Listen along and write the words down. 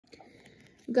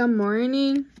Good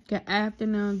morning, good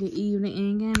afternoon, good evening,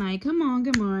 and good night. Come on,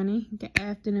 good morning, good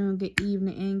afternoon, good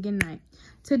evening, and good night.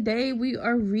 Today we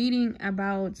are reading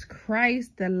about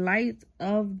Christ, the light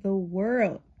of the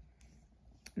world.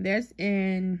 That's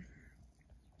in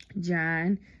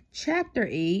John chapter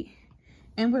 8,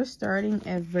 and we're starting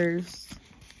at verse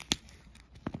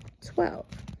 12.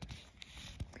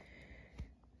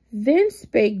 Then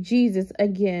spake Jesus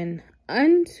again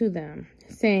unto them,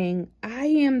 saying, I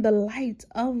am the light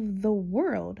of the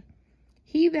world.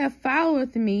 He that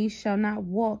followeth me shall not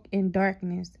walk in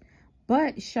darkness,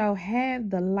 but shall have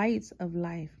the light of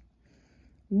life.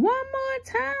 One more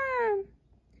time.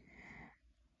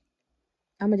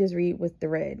 I'm going to just read with the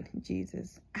red,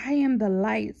 Jesus. I am the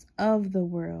light of the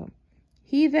world.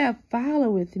 He that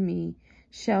followeth me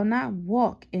shall not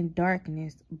walk in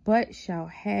darkness, but shall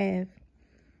have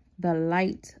the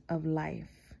light of life.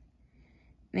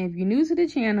 Now, if you're new to the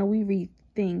channel, we read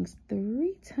things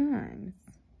 3 times.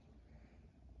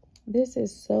 This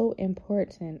is so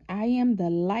important. I am the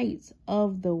light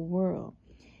of the world.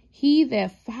 He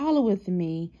that followeth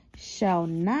me shall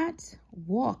not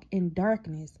walk in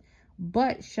darkness,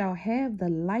 but shall have the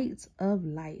light of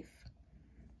life.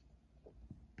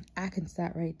 I can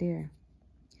stop right there.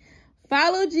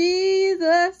 Follow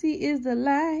Jesus, he is the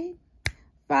light.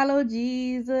 Follow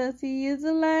Jesus, he is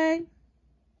the light.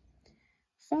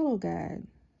 Follow God.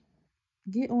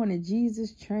 Get on the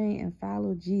Jesus train and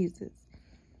follow Jesus.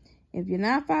 If you're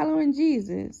not following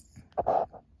Jesus,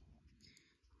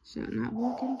 shall not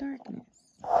walk in darkness.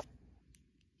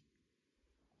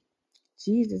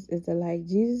 Jesus is the light.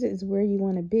 Jesus is where you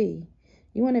want to be.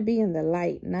 You want to be in the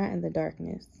light, not in the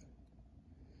darkness.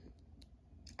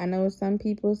 I know some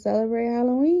people celebrate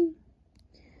Halloween.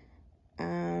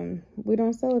 We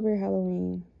don't celebrate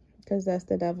Halloween because that's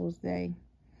the devil's day.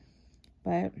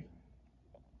 But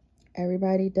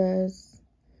everybody does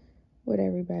what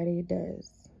everybody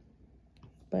does.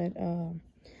 But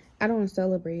I don't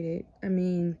celebrate it. I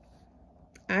mean,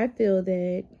 I feel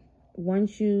that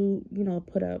once you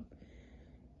put up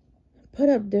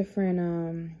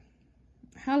different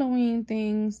Halloween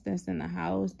things that's in the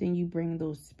house, then you bring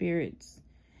those spirits,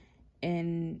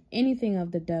 and anything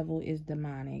of the devil is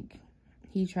demonic.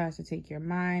 He tries to take your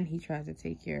mind. He tries to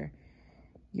take your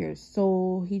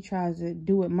soul. He tries to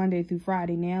do it Monday through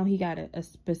Friday. Now he got a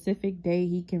specific day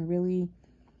he can really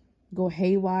go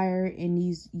haywire in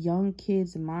these young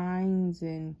kids' minds,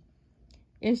 and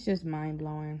it's just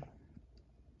mind-blowing.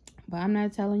 But I'm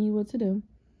not telling you what to do.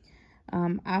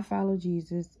 I follow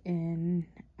Jesus, and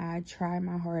I try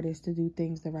my hardest to do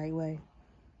things the right way.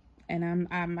 And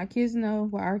my kids know,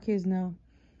 our kids know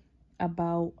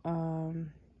about,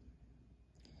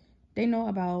 they know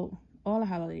about all the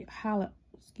holidays.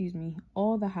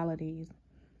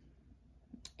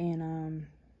 And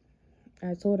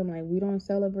I told them, like, we don't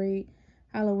celebrate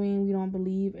Halloween. We don't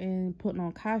believe in putting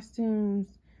on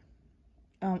costumes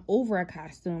over a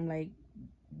costume. Like,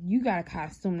 you got a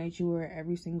costume that you wear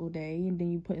every single day, and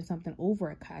then you putting something over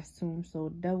a costume. So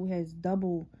devil has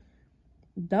double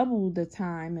the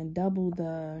time and double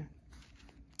the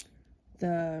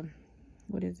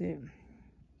what is it?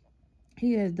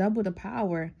 He has double the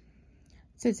power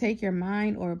to take your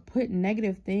mind or put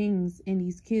negative things in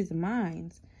these kids'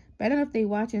 minds. But I don't know if they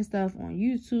watching stuff on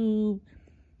YouTube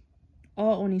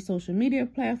or on these social media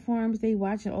platforms. They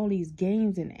watching all these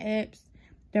games and apps.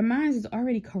 Their minds is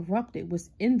already corrupted what's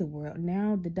in the world.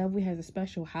 Now the devil has a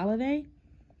special holiday.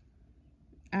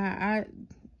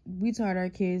 We taught our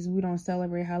kids we don't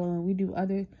celebrate Halloween. We do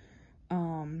other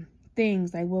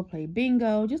things, like we'll play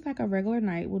bingo just like a regular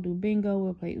night. We'll do bingo,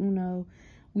 we'll play Uno.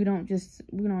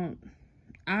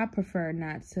 I prefer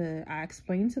not to. I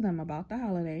explain to them about the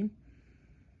holiday.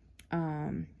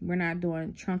 We're not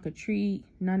doing trunk or treat,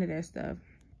 none of that stuff.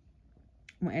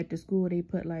 When at the school they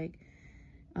put like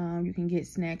you can get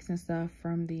snacks and stuff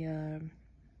from the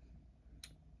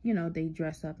they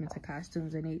dress up into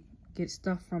costumes, and they get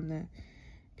stuff from the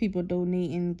people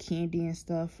donating candy and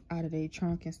stuff out of their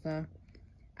trunk and stuff.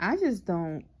 I just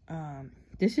don't,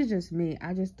 this is just me.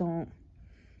 I just don't,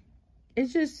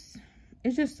 it's just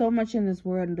so much in this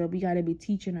world that we got to be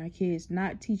teaching our kids,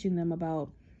 not teaching them about,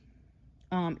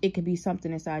 it could be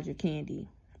something inside your candy.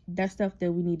 That's stuff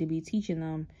that we need to be teaching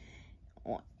them.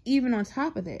 Even on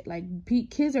top of that, like,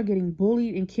 kids are getting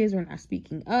bullied and kids are not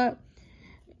speaking up.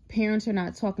 Parents are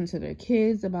not talking to their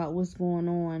kids about what's going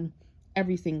on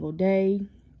every single day.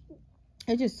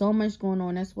 There's just so much going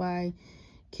on. That's why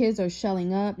kids are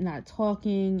shelling up, not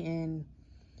talking, and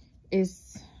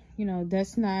it's,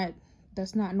 that's not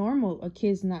normal. A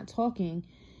kid's not talking.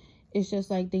 It's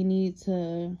just like they need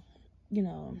to,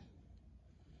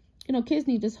 you know, kids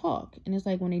need to talk. And it's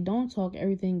like when they don't talk,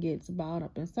 everything gets bottled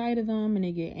up inside of them and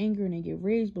they get angry and they get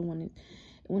rage. But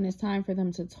when it's time for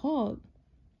them to talk,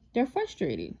 they're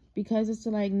frustrated because it's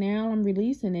like now I'm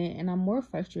releasing it and I'm more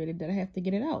frustrated that I have to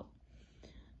get it out.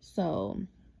 So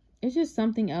it's just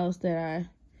something else that I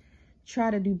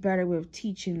try to do better with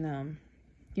teaching them,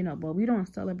 you know. But we don't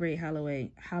celebrate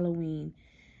Halloween.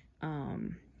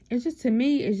 It's just, to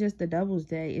me, it's just the devil's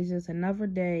day. It's just another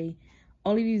day.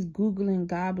 All of these googling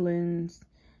goblins,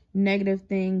 negative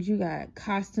things. You got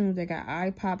costumes that got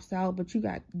eye pops out, but you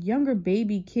got younger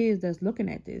baby kids that's looking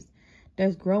at this,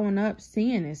 that's growing up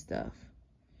seeing this stuff.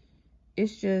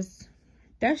 It's just,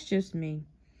 that's just me.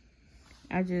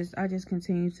 I just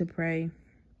continue to pray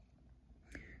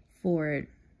for it.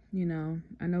 You know,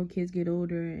 I know kids get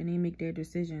older and they make their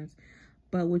decisions,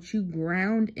 but what you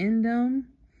ground in them,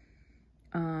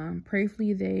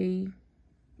 prayerfully they,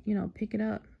 you know, pick it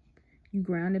up. You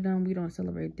grounded them. We don't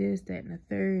celebrate this, that, and the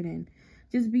third. And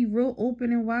just be real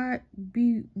open and wide.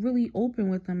 Be really open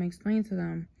with them. Explain to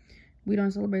them, we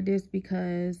don't celebrate this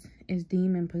because it's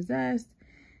demon possessed.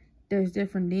 There's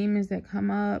different demons that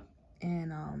come up.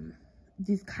 And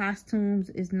these costumes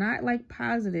is not like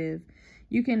positive.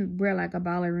 You can wear like a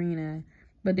ballerina,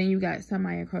 but then you got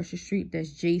somebody across the street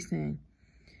that's Jason.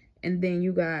 And then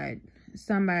you got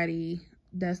somebody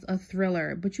that's a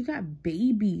thriller, but you got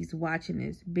babies watching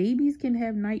this. Babies can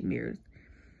have nightmares.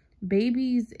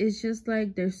 Babies, it's just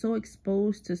like they're so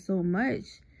exposed to so much.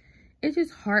 It's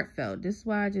just heartfelt. This is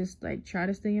why I just like try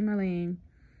to stay in my lane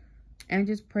and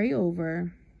just pray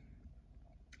over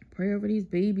these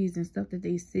babies and stuff that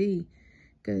they see,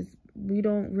 because we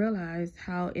don't realize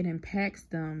how it impacts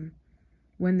them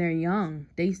when they're young.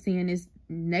 They seeing this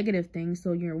negative thing,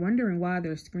 so you're wondering why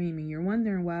they're screaming. You're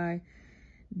wondering why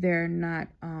they're not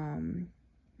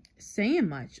saying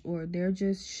much, or they're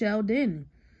just shelled in.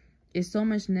 It's so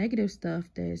much negative stuff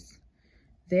that's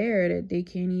there that they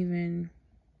can't even,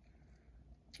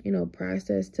 you know,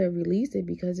 process to release it,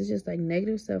 because it's just like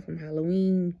negative stuff from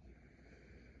Halloween.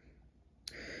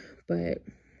 But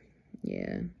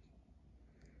yeah,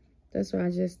 that's why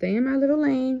I just stay in my little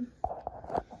lane.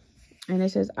 And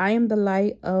it says, I am the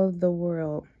light of the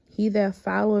world. He that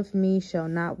followeth me shall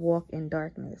not walk in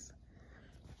darkness.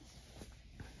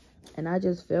 And I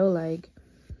just feel like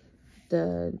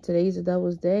today's the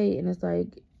devil's day. And it's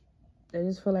like, I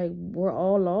just feel like we're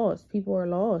all lost. People are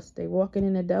lost. They walking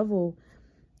in the devil.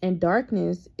 And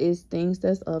darkness is things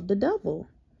that's of the devil.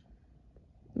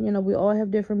 You know, we all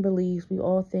have different beliefs. We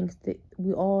all think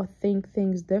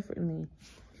things differently.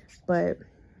 But,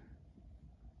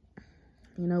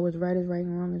 you know, what's right is right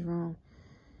and wrong is wrong.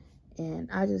 And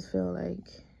I just feel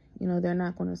like, you know, they're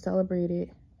not going to celebrate it.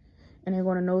 And they're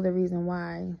going to know the reason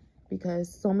why.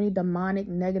 Because so many demonic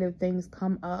negative things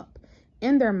come up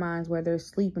in their minds where they're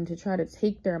sleeping, to try to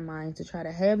take their minds, to try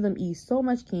to have them eat so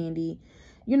much candy.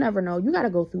 You never know. You got to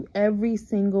go through every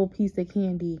single piece of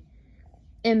candy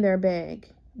in their bag.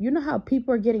 You know how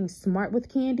people are getting smart with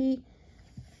candy?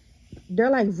 They're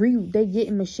like, they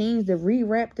getting machines to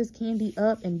rewrap this candy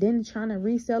up and then trying to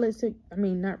resell it to,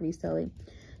 not resell it,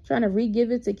 trying to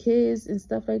re-give it to kids and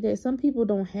stuff like that. Some people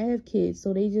don't have kids,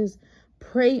 so they just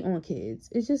prey on kids.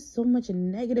 It's just so much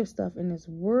negative stuff in this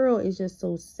world. It's just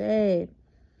so sad.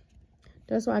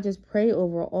 That's why I just pray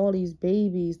over all these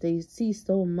babies. They see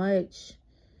so much.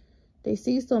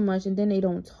 And then they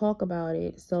don't talk about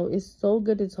it. So it's so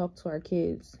good to talk to our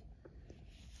kids.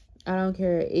 I don't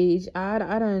care age. I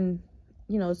done,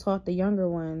 you know, taught the younger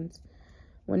ones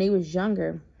when they was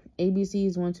younger.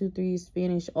 ABCs, 1, 2, 3,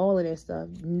 Spanish, all of that stuff.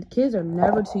 Kids are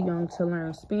never too young to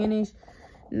learn Spanish.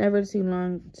 Never too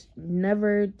young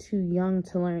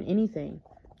to learn anything,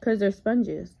 because they're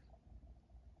sponges.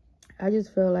 I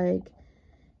just feel like,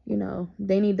 you know,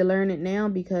 they need to learn it now,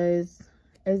 because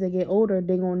as they get older,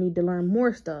 they're going to need to learn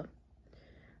more stuff.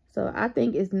 So I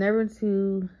think it's never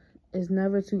too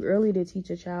early to teach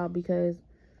a child, because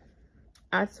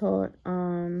I taught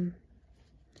our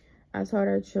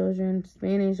children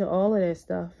Spanish, all of that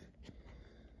stuff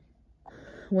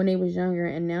when they was younger,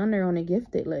 and now they're on a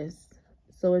gifted list.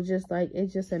 So it's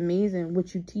just amazing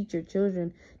what you teach your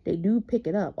children. They do pick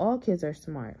it up. All kids are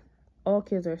smart.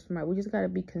 We just got to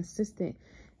be consistent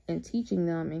in teaching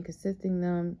them and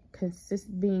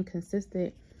being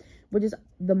consistent. Which is,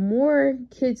 the more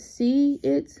kids see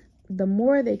it, the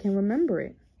more they can remember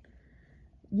it.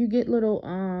 You get little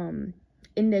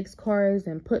index cards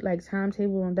and put like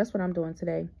timetable on. That's what I'm doing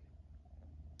today,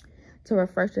 to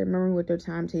refresh their memory with their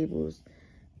timetables.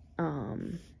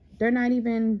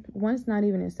 One's not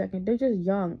even in second. They're just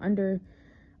young, under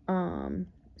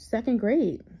second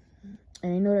grade,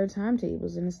 and they know their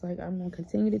timetables. And it's like, I'm gonna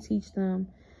continue to teach them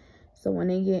So when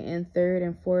they get in 3rd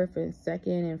and 4th and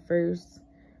 2nd and 1st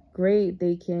grade,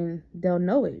 they'll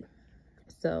know it.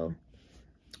 So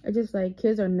it's just like,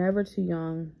 kids are never too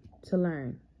young to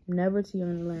learn. Never too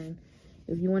young to learn.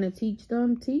 If you want to teach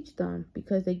them,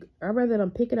 because I'd rather them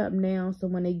pick it up now, so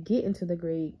when they get into the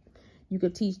grade, you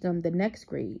could teach them the next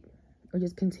grade, or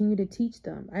just continue to teach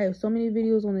them. I have so many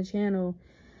videos on the channel.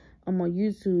 I'm on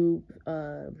YouTube,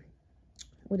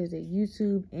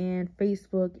 YouTube and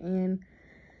Facebook,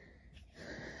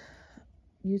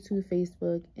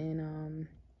 and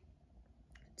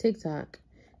TikTok.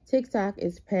 TikTok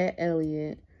is Pat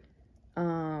Elliott.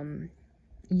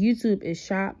 YouTube is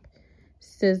Shop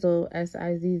Sizzle,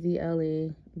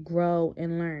 SIZZLE, Grow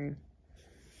and Learn.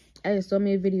 I have so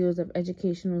many videos of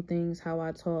educational things, how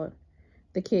I taught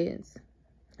the kids.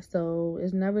 So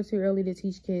it's never too early to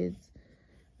teach kids.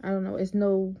 I don't know. It's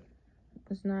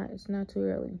not too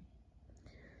early.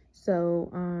 So,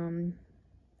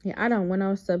 yeah, I don't went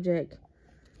off subject,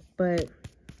 but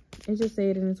it just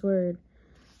said in His word,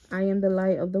 I am the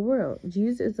light of the world.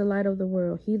 Jesus is the light of the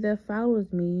world. He that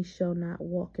follows me shall not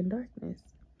walk in darkness.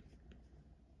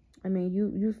 I mean,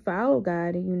 you follow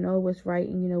God and you know what's right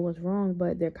and you know what's wrong,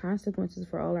 but there are consequences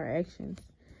for all our actions.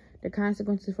 The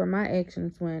consequences for my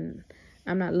actions when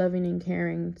I'm not loving and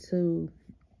caring to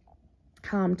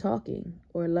how I'm talking,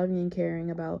 or loving and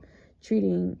caring about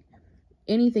treating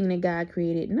anything that God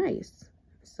created nice.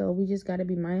 So we just got to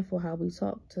be mindful how we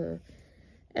talk to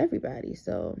everybody.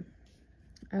 So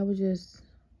I would just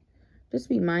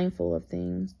be mindful of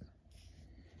things.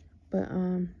 But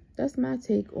that's my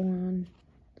take on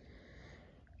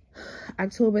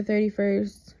October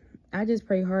 31st. I just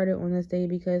pray harder on this day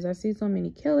because I see so many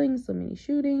killings, so many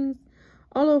shootings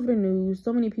all over the news,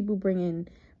 so many people bringing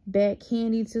bad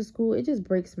candy to school. It just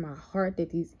breaks my heart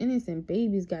that these innocent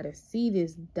babies got to see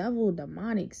this devil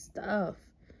demonic stuff.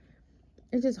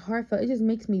 It's just heartfelt. It just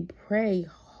makes me pray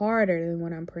harder than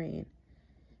when I'm praying,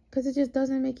 because it just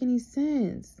doesn't make any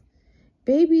sense.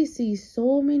 Babies see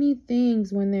so many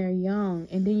things when they're young,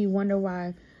 and then you wonder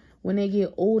why when they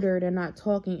get older they're not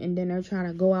talking, and then they're trying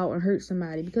to go out and hurt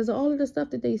somebody because of all of the stuff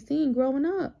that they seen growing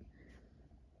up.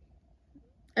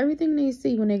 Everything they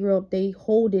see when they grow up, they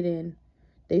hold it in.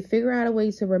 They figure out a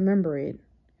way to remember it.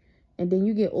 And then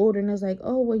you get older and it's like,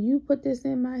 oh, well, you put this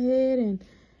in my head and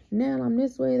now I'm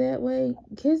this way, that way.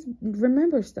 Kids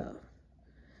remember stuff.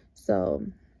 So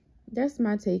that's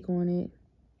my take on it.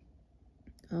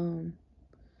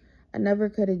 I never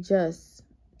could adjust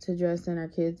to dressing our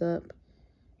kids up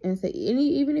and say,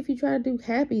 even if you try to do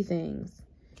happy things,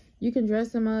 you can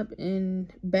dress them up in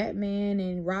Batman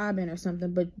and Robin or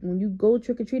something. But when you go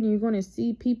trick-or-treating, you're going to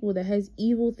see people that has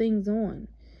evil things on.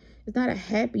 It's not a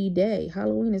happy day.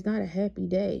 Halloween is not a happy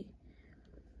day.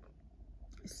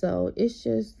 So it's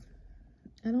just,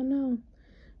 I don't know.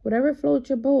 Whatever floats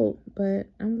your boat. But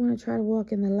I'm going to try to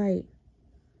walk in the light.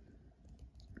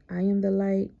 I am the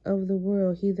light of the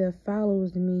world. He that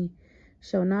follows me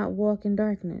shall not walk in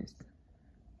darkness,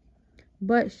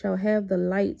 but shall have the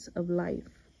light of life.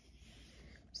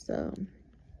 So,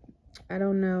 I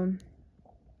don't know.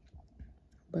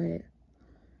 But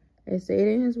it said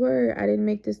in His word. I didn't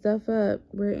make this stuff up.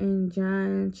 We're in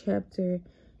John chapter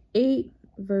 8,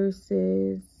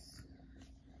 verses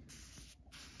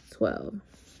 12.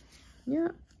 Yeah.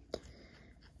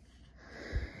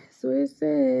 So it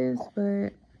says, but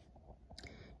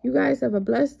you guys have a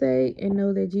blessed day and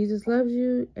know that Jesus loves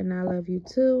you and I love you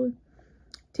too.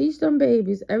 Teach them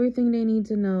babies everything they need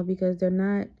to know, because they're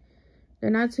not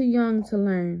too young to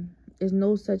learn. There's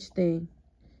no such thing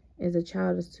as a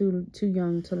child is too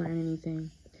young to learn anything.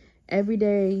 Every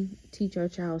day, teach our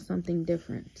child something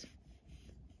different.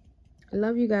 I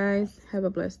love you guys. Have a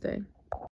blessed day.